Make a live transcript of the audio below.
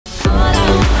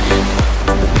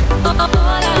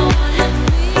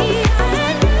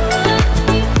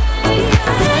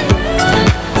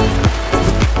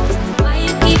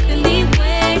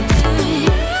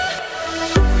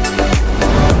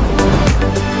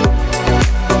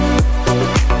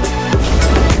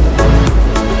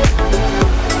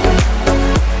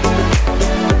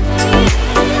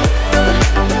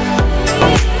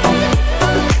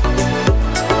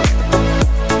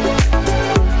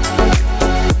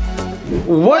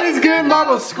What is good,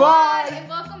 Marble Squad? And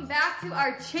welcome back to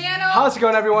our channel. How's it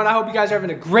going, everyone? I hope you guys are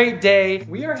having a great day.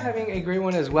 We are having a great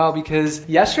one as well because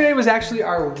yesterday was actually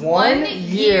our one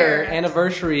year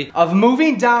anniversary of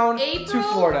moving down to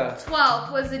Florida. April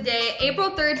 12th was the day.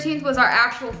 April 13th was our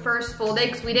actual first full day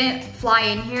because we didn't fly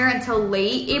in here until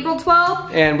late April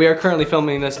 12th. And we are currently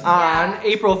filming this on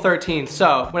April 13th.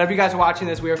 So whenever you guys are watching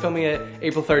this, we are filming it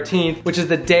April 13th, which is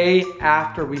the day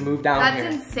after we moved down here.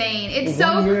 That's insane. It's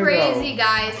so crazy,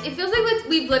 guys. It feels like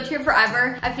we've lived here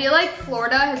forever. I feel like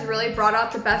Florida has really brought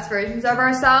out the best versions of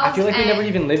ourselves. I feel like we never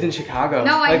even lived in Chicago.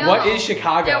 No, I know. What is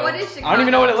Chicago? Yeah, what is Chicago? I don't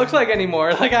even know what it looks like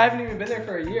anymore. Like, I haven't even been there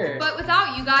for a year. But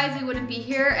without you guys, we wouldn't be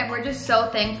here, and we're just so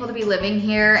thankful to be living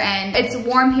here, and it's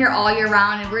warm here all year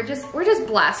round, and we're just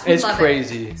blessed. We love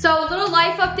crazy. It. So a little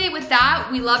life update with that.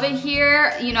 We love it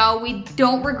here. You know, we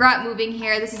don't regret moving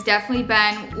here. This has definitely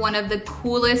been one of the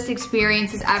coolest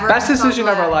experiences ever. Best decision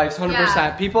of our lives, 100%.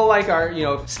 Yeah. People like are, you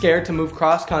know, scared to move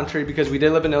cross country because we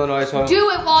did live in Illinois, so do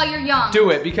it while you're young. Do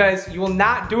it, because you will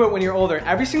not do it when you're older.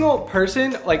 Every single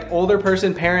person, like older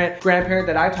person, parent, grandparent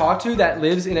that I talk to that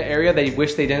lives in an area they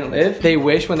wish they didn't live, they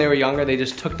wish when they were younger they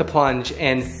just took the plunge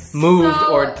and moved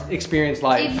or experienced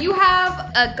life. If you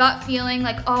have a gut feeling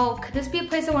like, oh, could this be a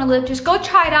place I want to live, just go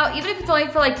try it out. Even if it's only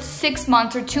for like 6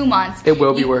 months or 2 months. It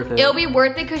will be worth it. It'll be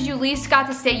worth it because you at least got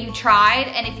to say you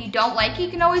tried, and if you don't like it, you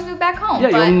can always move back home.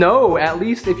 Yeah, you'll know at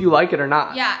least if you like it or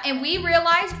not. Yeah, and we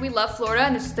realized we love Florida,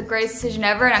 and this is the greatest decision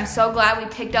ever, and I'm so glad we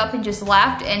picked up and just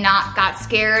left and not got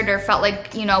scared or felt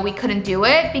like, you know, we couldn't do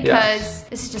it because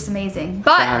this is just amazing.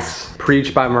 But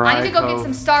preach by Mariah. I need to go get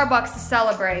some Starbucks to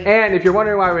celebrate. And if you're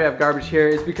wondering why we have garbage here,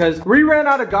 it's because we ran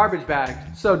out of garbage bags.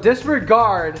 So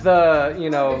disregard the, you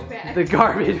know, the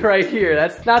garbage right here.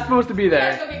 That's not supposed to be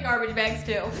there. Let's go get garbage bags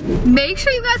too. Make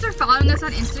sure you guys are following us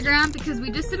on Instagram because we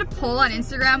just did a poll on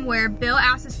Instagram where Bill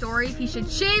asked a story if he should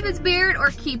shave his beard or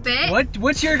keep it.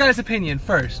 What's your guys' opinion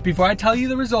first? Before I tell you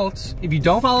the results, if you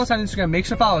don't follow us on Instagram, make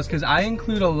sure to follow us because I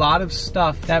include a lot of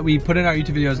stuff that we put in our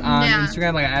YouTube videos on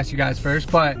Instagram, like I asked you guys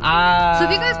first, but so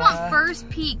if you guys want first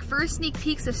sneak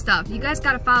peeks of stuff, you guys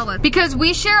gotta follow us because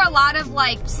we share a lot of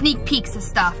like sneak peeks of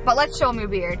stuff, but let's show them your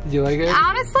beard. Do you like it?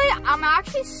 Honestly, I'm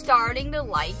actually starting to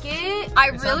like it. I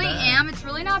really am. It's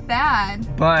really not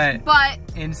bad. But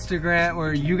Instagram,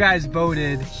 where you guys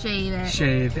voted,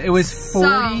 shaved. It was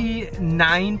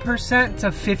 49%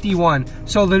 to 51.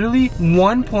 So literally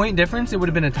 1 point difference, it would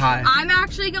have been a tie. I'm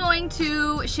actually going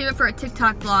to shave it for a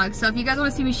TikTok vlog. So if you guys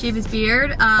want to see me shave his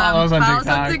beard, follow us on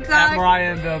TikTok. At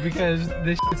Mariah and Bill, because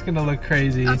this shit's gonna look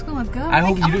crazy. Oh, it's gonna look good. I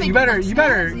hope you better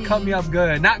cut me up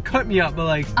good. Not cut me up, but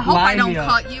like I hope I don't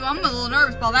cut you. I'm a little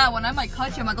nervous about that one. I might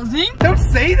cut you. I might go zing. Don't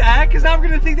say that, because now I'm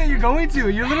gonna think that you're going to.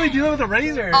 You're literally dealing with a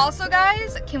razor. Also,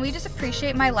 guys, can we just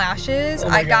appreciate my lashes?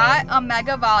 I got a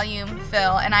mega volume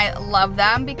fill, and I love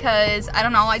them because I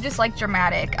don't know. I just like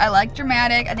dramatic. I like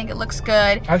dramatic. I think it looks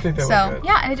good. I think that looks good.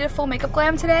 Yeah, and I did a full makeup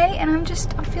glam today, and I'm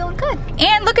feeling good.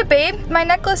 And look at, babe, my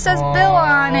necklace says Bill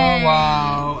on it. Oh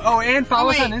wow. Oh, and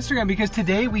follow us on Instagram because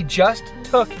today we just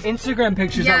took Instagram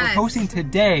pictures that we're posting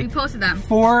today. We posted them.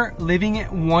 For living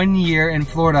 1 year in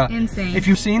Florida. Insane. If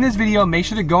you've seen this video, make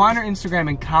sure to go on our Instagram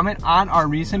and comment on our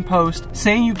recent post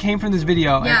saying you came from this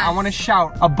video. And I want to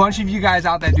shout a bunch of you guys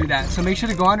out that do that. So make sure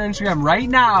to go on our Instagram right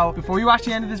now before you watch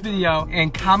the end of this video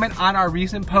and comment on our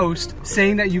recent post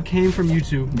saying that you came from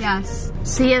YouTube. Yes.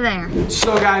 See you there.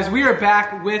 So guys, we are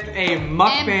back with a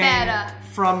mukbang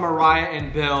from Mariah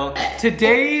and Bill.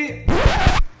 Today,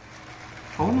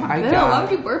 oh my God. Why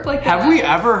would you burp like that? Have we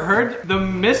ever heard the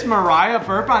Miss Mariah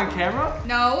burp on camera?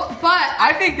 No, but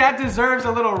I think that deserves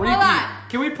a little repeat. Hold on.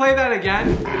 Can we play that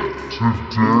again?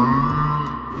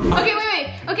 Okay,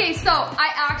 wait. Okay, so I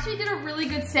actually did a really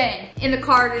good saying in the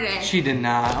car today. She did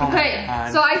not. Oh okay,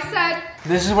 so I said,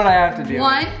 this is what I have to do.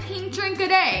 1 pink drink a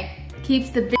day keeps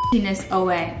the bitchiness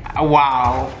away.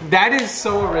 Wow, that is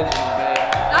so original, babe.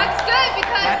 That's good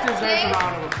because that deserves a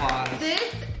round of applause.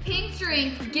 This pink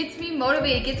drink gets me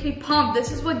motivated, gets me pumped.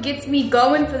 This is what gets me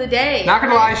going for the day. Not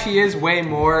gonna lie, she is way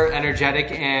more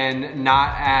energetic and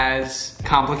not as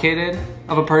complicated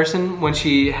of a person when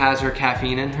she has her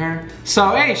caffeine in her.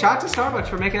 So hey, shout out to Starbucks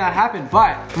for making that happen.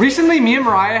 But recently, me and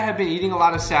Mariah have been eating a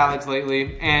lot of salads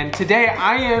lately, and today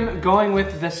I am going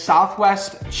with the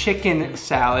Southwest chicken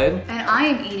salad. And I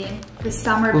am eating the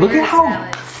summer Look berry at how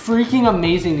salad. freaking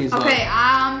amazing these look. Okay,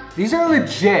 these are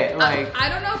legit, like. I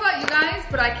don't know about you guys,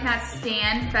 but I cannot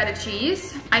stand feta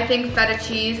cheese. I think feta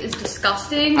cheese is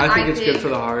disgusting. I think it's good for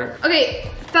the heart. Okay,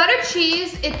 feta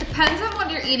cheese, it depends on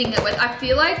what you're eating it with. I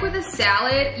feel like with a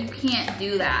salad, you can't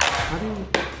do that. How do you,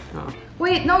 no.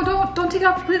 Wait, no, don't take it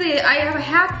off completely. I have a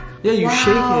hack Yeah, you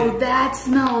shake it. That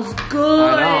smells good.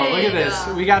 I know, look at this.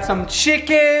 We got some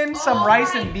chicken, some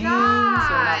rice and beans. Not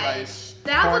rice.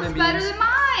 That corn looks and better beans. than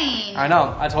mine. I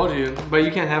know, I told you, but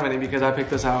you can't have any because I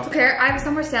picked this out. Okay, I have a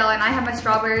summer salad and I have my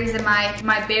strawberries and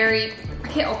my berry. I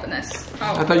can't open this.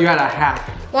 Oh. I thought you had a hack.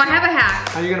 Well, I have a hack.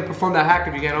 How are you gonna perform that hack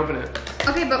if you can't open it?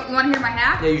 Okay, but you wanna hear my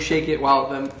hack? Yeah, you shake it while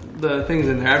the thing's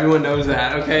in there. Everyone knows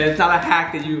that, okay? It's not a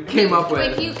hack that you came up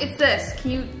with. Wait, it's this.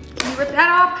 Can you rip that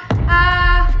off?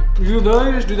 You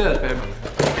literally just do this, babe.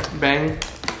 Bang.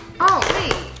 Oh,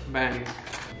 wait. Bang.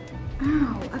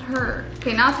 Ow, that hurt.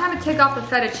 Okay, now it's time to take off the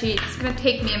feta cheese. It's gonna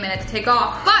take me a minute to take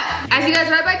off. But, as you guys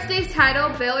read by today's title,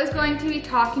 Bill is going to be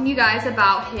talking to you guys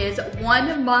about his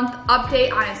 1 month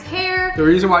update on his hair. The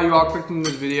reason why you all clicked in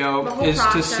this video is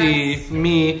process. to see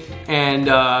me and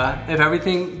if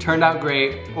everything turned out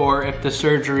great or if the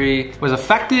surgery was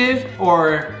effective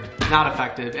or not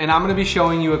effective. And I'm gonna be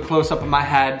showing you a close-up of my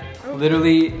head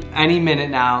literally any minute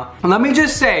now. And let me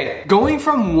just say, going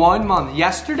from 1 month,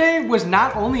 yesterday was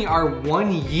not only our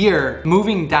 1 year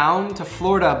moving down to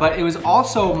Florida, but it was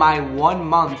also my 1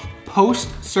 month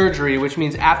post-surgery, which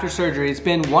means after surgery. It's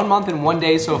been 1 month and 1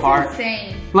 day so far. That's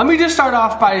insane. Let me just start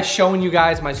off by showing you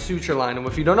guys my suture line. And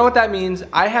if you don't know what that means,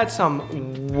 I had some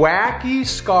wacky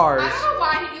scars. I don't know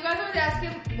why you guys always ask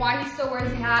him why he still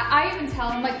wears a hat. I even tell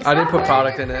him like, I didn't put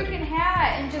product in it. Freaking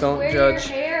hat and just Don't wear judge.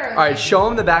 your hair. All right, show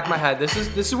him the back of my head. This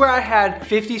is where I had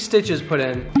 50 stitches put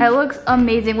in. It looks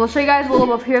amazing. We'll show you guys a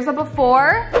little bit. Here's a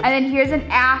before, and then here's an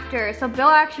after. So Bill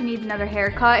actually needs another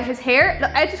haircut. His hair,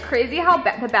 it's just crazy how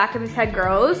the back of his head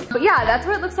grows. But yeah, that's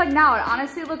what it looks like now. It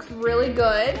honestly looks really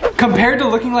good. Compared to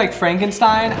looking like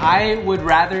Frankenstein, I would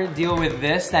rather deal with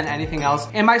this than anything else.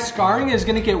 And my scarring is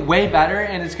gonna get way better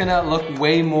and it's gonna look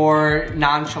way more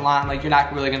nonchalant. Like you're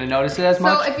not really gonna notice it as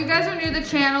much. So if you guys are new to the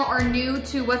channel or new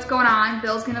to what's going on,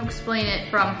 Bill's gonna explain it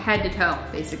from head to toe,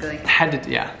 basically. Head to,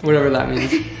 yeah, whatever that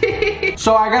means.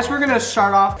 So I guess we're gonna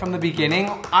start off from the beginning.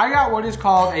 I got what is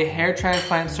called a hair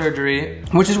transplant surgery,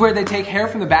 which is where they take hair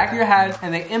from the back of your head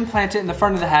and they implant it in the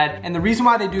front of the head. And the reason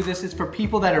why they do this is for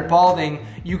people that are balding,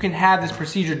 you can have this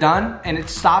procedure done and it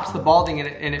stops the balding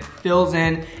and it fills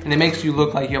in and it makes you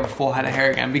look like you have a full head of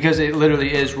hair again because it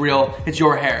literally is real, it's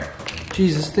your hair.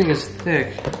 Jeez, this thing is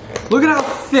thick. Look at how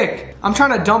thick. I'm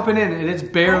trying to dump it in and it's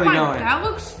barely going. That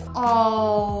looks,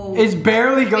 oh. It's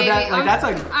barely going, Baby, that's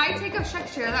like. I take a check,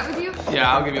 share that with you?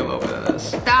 Yeah, I'll give you a little bit of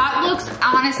this. That looks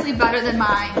honestly better than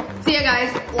mine. So yeah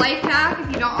guys, life hack,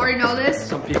 if you don't already know this.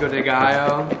 Some pico de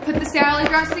gallo. Put the salad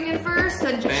dressing in first,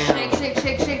 then just shake, shake,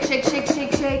 shake, shake, shake, shake,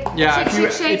 shake, shake. Yeah,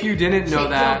 shake, if you didn't know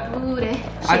that.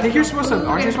 I think you're supposed to,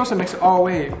 aren't you supposed to mix it? Oh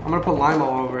wait, I'm gonna put lime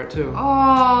all over it too.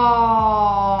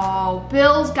 Oh,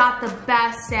 Bill's got the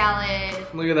best salad.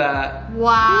 Look at that.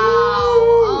 Wow.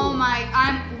 Woo. Oh my,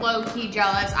 I'm low-key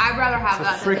jealous. I'd rather have it's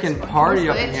that a than freaking this party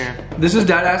one. up in here. This is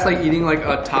dead ass like eating like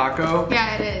a taco.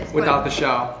 Yeah, it is. Without the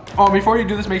shell. Oh, before you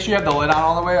do this, make sure you have the lid on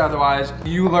all the way, otherwise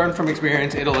you learn from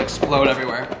experience, it'll explode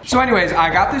everywhere. So anyways,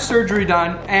 I got this surgery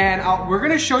done and we're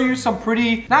gonna show you some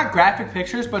pretty, not graphic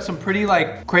pictures, but some pretty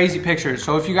like crazy pictures.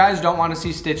 So if you guys don't wanna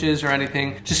see stitches or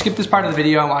anything, just skip this part of the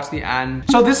video and watch the end.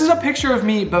 So this is a picture of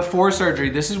me before surgery.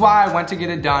 This is why I went to get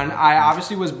it done. I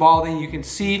obviously was balding. You can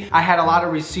see I had a lot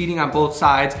of receding on both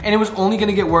sides and it was only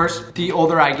gonna get worse the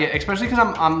older I get, especially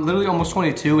because I'm literally almost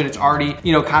 22 and it's already,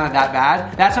 you know, kind of that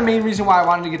bad. That's the main reason why I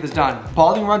wanted to get this done.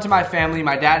 Balding runs in my family.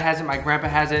 My dad has it, my grandpa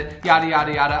has it, yada,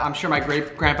 yada, yada. I'm sure my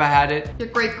great grandpa had it. Your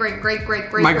great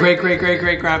My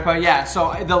great grandpa, yeah.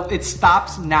 So it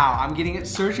stops now. I'm getting it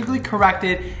surgically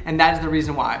corrected and that is the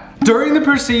reason why. During the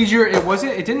procedure,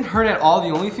 it didn't hurt at all. The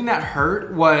only thing that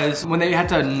hurt was when they had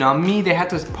to numb me, they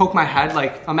had to poke my head.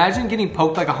 Like imagine getting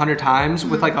poked like 100 times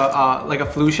with like a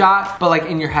flu shot, but like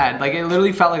in your head. Like it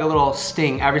literally felt like a little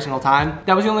sting every single time.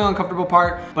 That was the only uncomfortable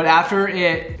part. But after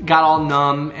it got all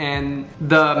numb and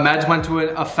the meds went to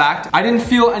effect, I didn't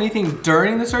feel anything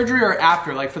during the surgery or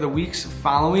after. Like for the weeks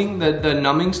following, the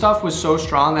numbing stuff was so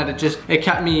strong that it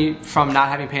kept me from not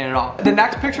having pain at all. The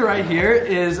next picture right here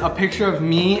is a picture of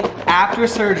me after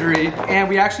surgery, and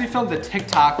we actually filmed the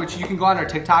TikTok, which you can go on our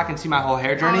TikTok and see my whole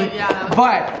hair journey. Oh, yeah.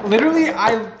 But literally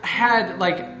I had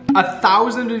like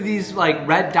 1,000 of these like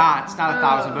red dots, not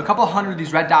 1,000, but a couple hundred of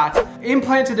these red dots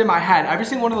implanted in my head. Every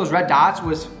single one of those red dots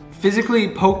was physically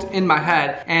poked in my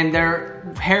head and they're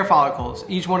they're hair follicles.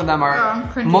 Each one of them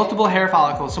are multiple hair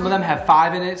follicles. Some of them have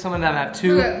 5 in it, some of them have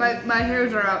 2. My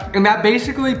hairs are up. And that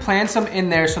basically plants them in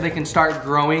there so they can start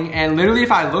growing. And literally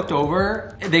if I looked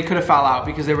over, they could have fell out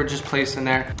because they were just placed in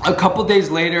there. A couple days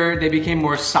later, they became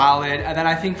more solid. And then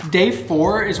I think day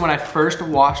 4 is when I first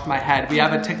washed my head. We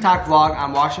have a TikTok vlog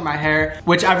on washing my hair,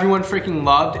 which everyone freaking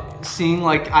loved seeing.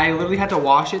 Like, I literally had to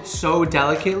wash it so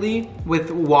delicately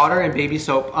with water and baby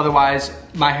soap. Otherwise,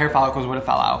 my hair follicles would have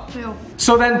fell out. Ew.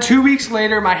 So then 2 weeks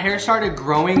later, my hair started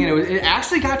growing and it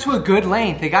actually got to a good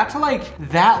length. It got to like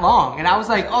that long. And I was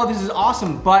like, oh, this is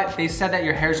awesome. But they said that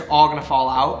your hair's all gonna fall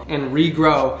out and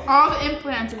regrow. All the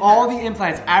implants. All the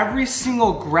implants, every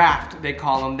single graft, they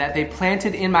call them, that they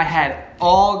planted in my head,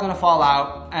 all gonna fall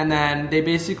out, and then they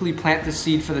basically plant the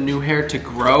seed for the new hair to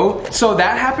grow. So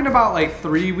that happened about like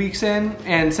 3 weeks in,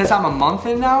 and since I'm a month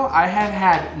in now, I have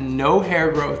had no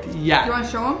hair growth yet. You wanna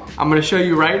show them? I'm gonna show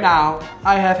you right now.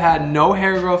 I have had no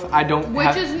hair growth.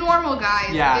 Which is normal,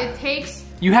 guys. Yeah. It takes...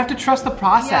 You have to trust the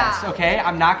process, Yeah. okay?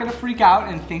 I'm not gonna freak out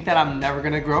and think that I'm never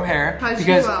gonna grow hair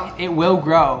because it will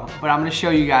grow, but I'm gonna show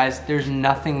you guys there's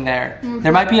nothing there.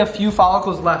 There might be a few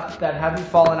follicles left that haven't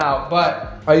fallen out,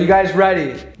 but are you guys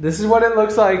ready? This is what it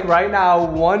looks like right now,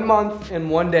 1 month and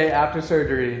 1 day after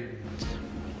surgery.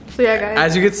 So yeah, guys.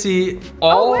 As you can see,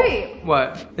 all... Oh, wait.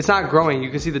 What? It's not growing. You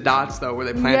can see the dots though where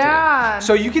they planted Yeah. it.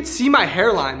 So you can see my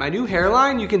hairline, my new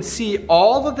hairline. You can see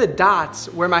all of the dots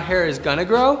where my hair is gonna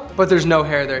grow, but there's no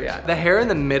hair there yet. The hair in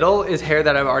the middle is hair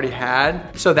that I've already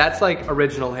had. So that's like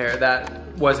original hair that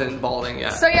wasn't balding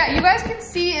yet. So yeah, you guys can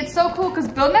see it's so cool because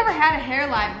Bill never had a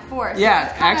hairline before. So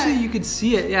yeah, actually you could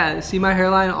see it. Yeah, see my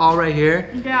hairline all right here?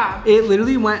 Yeah. It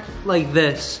literally went like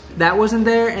this. That wasn't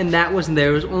there and that wasn't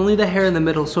there. It was only the hair in the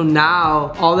middle. So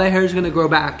now all that hair is gonna grow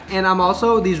back. And I'm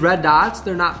also, these red dots,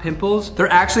 they're not pimples.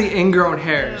 They're actually ingrown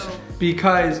hairs. Ew.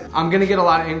 Because I'm gonna get a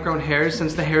lot of ingrown hairs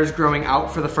since the hair is growing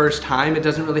out for the first time. It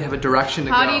doesn't really have a direction to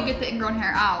go. How do you get the ingrown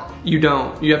hair out? You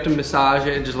don't. You have to massage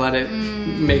it and just let it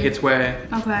make its way.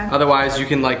 Okay. Otherwise you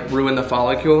can like ruin the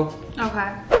follicle.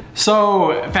 Okay.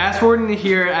 So fast forwarding to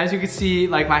here, as you can see,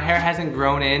 like my hair hasn't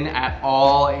grown in at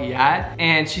all yet.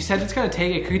 And she said it's gonna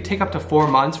take, it could take up to 4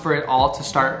 months for it all to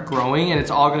start growing, and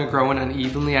it's all gonna grow in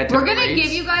unevenly at different rates. We're gonna rates.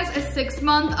 give you guys a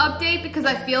 6-month update because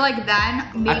I feel like then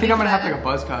maybe I think I'm gonna have like a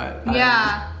buzz cut.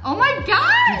 Yeah. Oh my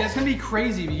god! Dude, that's gonna be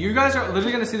crazy. You guys are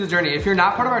literally gonna see the journey. If you're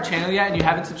not part of our channel yet and you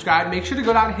haven't subscribed, make sure to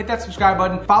go down and hit that subscribe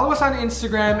button. Follow us on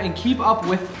Instagram and keep up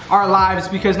with our lives,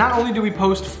 because not only do we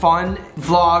post fun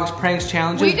vlogs, pranks,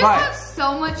 challenges, we just have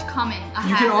so much coming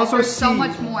ahead. You can also there's see so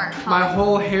much more coming. My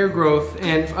whole hair growth,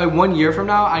 and 1 year from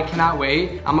now, I cannot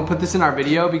wait. I'm gonna put this in our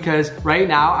video because right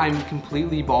now I'm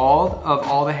completely bald of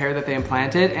all the hair that they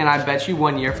implanted, and I bet you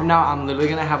 1 year from now, I'm literally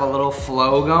gonna have a little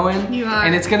flow going. You are.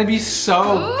 And it's gonna be so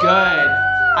Ooh. good.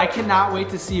 I cannot wait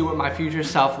to see what my future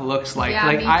self looks like. Yeah,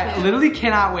 like me I too. literally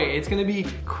cannot wait. It's gonna be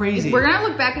crazy. We're gonna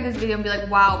look back at this video and be like,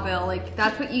 wow, Bill, like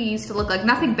that's what you used to look like.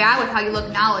 Nothing bad with how you look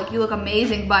now, like you look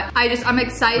amazing, but I'm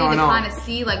excited to kind of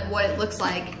see like what it looks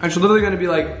like. It's literally gonna be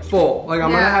like full. Like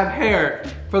I'm gonna have hair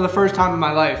for the first time in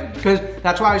my life, because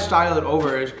that's why I style it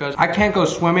over, is because I can't go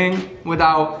swimming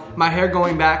without my hair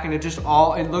going back, and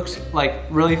it looks like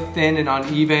really thin and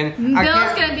uneven.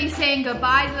 Bill's gonna be saying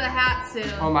goodbye to the hat soon.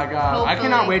 Oh my god, hopefully. I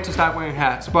cannot wait to stop wearing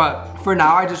hats, but for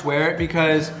now I just wear it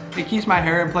because it keeps my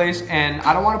hair in place, and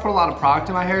I don't want to put a lot of product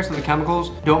in my hair so the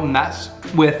chemicals don't mess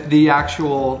with the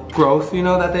actual growth, you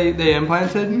know, that they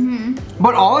implanted.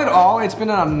 But all in all, it's been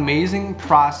an amazing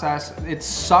process. It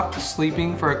sucked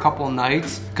sleeping for a couple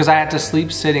nights because I had to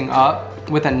sleep sitting up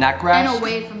with a neck rest. And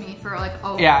away from me for like,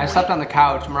 yeah, I slept on the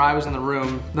couch. Mariah was in the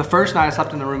room. The first night I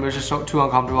slept in the room, it was just too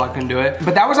uncomfortable. I couldn't do it.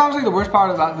 But that was honestly the worst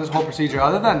part about this whole procedure.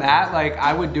 Other than that, like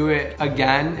I would do it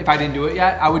again. If I didn't do it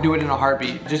yet, I would do it in a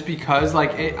heartbeat. Just because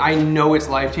like I know it's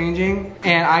life changing,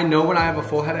 and I know when I have a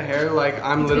full head of hair, like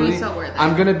I'm literally, so worth it.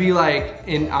 I'm gonna be like,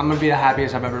 I'm gonna be the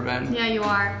happiest I've ever been. Yeah, you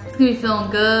are. It's gonna be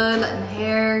feeling good, letting the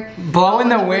hair blowing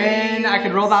the wind. I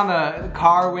could roll down the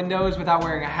car windows without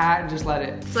wearing a hat and just let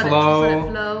it flow.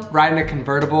 Ride in a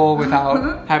convertible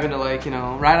without having to, like, you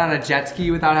know, ride on a jet ski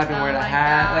without having to wear a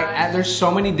hat. Like there's so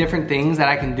many different things that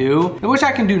I can do, which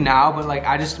I can do now, but like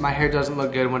my hair doesn't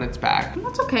look good when it's back.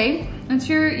 That's okay. It's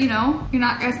you know, you're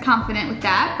not as confident with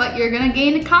that, but you're gonna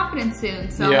gain the confidence soon,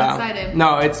 so I'm excited.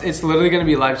 No, it's literally gonna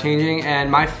be life changing,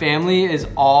 and my family is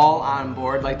all on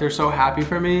board. Like they're so happy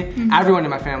for me. everyone in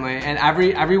my family, and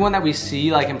everyone that we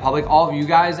see like in public, all of you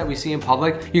guys that we see in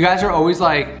public, you guys are always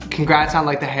like, congrats on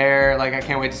like the hair, like I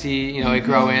can't wait to see, you know, it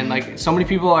grow in. Like so many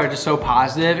people are just so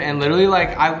positive, and literally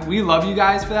like we love you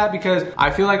guys for that, because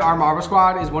I feel like our Marble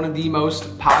Squad is one of the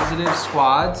most positive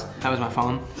squads, that was my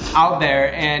phone, out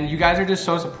there, and you guys are just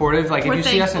so supportive. Like if you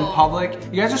see us in public,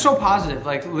 you guys are so positive.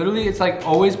 Like literally it's like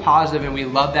always positive, and we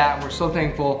love that, and we're so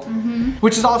thankful.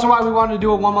 Which is also why we wanted to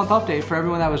do a 1 month update for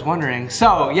everyone that was wondering.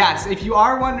 So yes, if you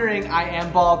are wondering, I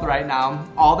am bald right now.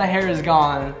 All the hair is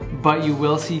gone, but you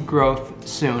will see growth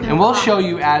soon. And we'll show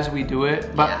you as we do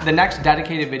it, but the next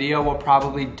dedicated video will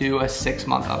probably do a 6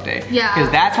 month update. Yeah.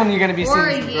 Because that's when you're gonna be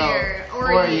seeing some growth.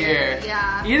 Or a year.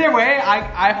 Yeah. Either way,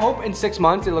 I hope in 6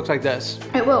 months it looks like this.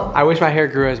 It will. I wish my hair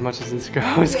grew as much as this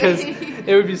grows, because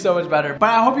it would be so much better. But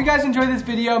I hope you guys enjoyed this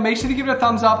video. Make sure to give it a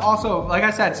thumbs up. Also, like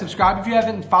I said, subscribe if you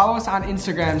haven't, and follow us on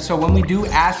Instagram, so when we do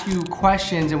ask you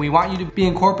questions and we want you to be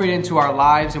incorporated into our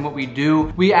lives and what we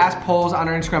do, we ask polls on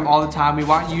our Instagram all the time. We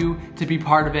want you to be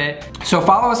part of it. So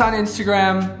follow us on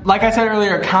Instagram. Like I said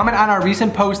earlier, comment on our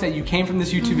recent post that you came from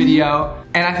this YouTube video.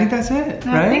 And I think that's it,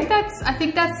 right? I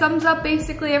think that sums up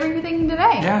basically everything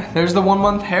today. Yeah, there's the 1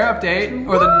 month hair update,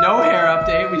 or the no hair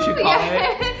update, we should call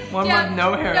it. 1 month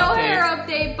no hair update. No hair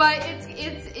update, but it's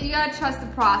you gotta trust the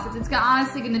process. It's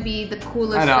honestly gonna be the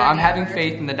coolest thing. I know, I'm ever. having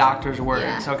faith in the doctor's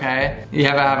words, okay? You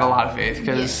have to have a lot of faith,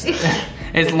 because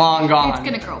it's long gone. It's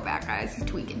gonna grow back, guys. It's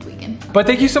tweaking. But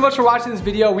thank you so much for watching this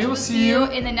video. We will see you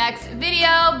in the next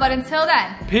video, but until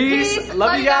then, peace.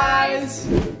 Love you guys.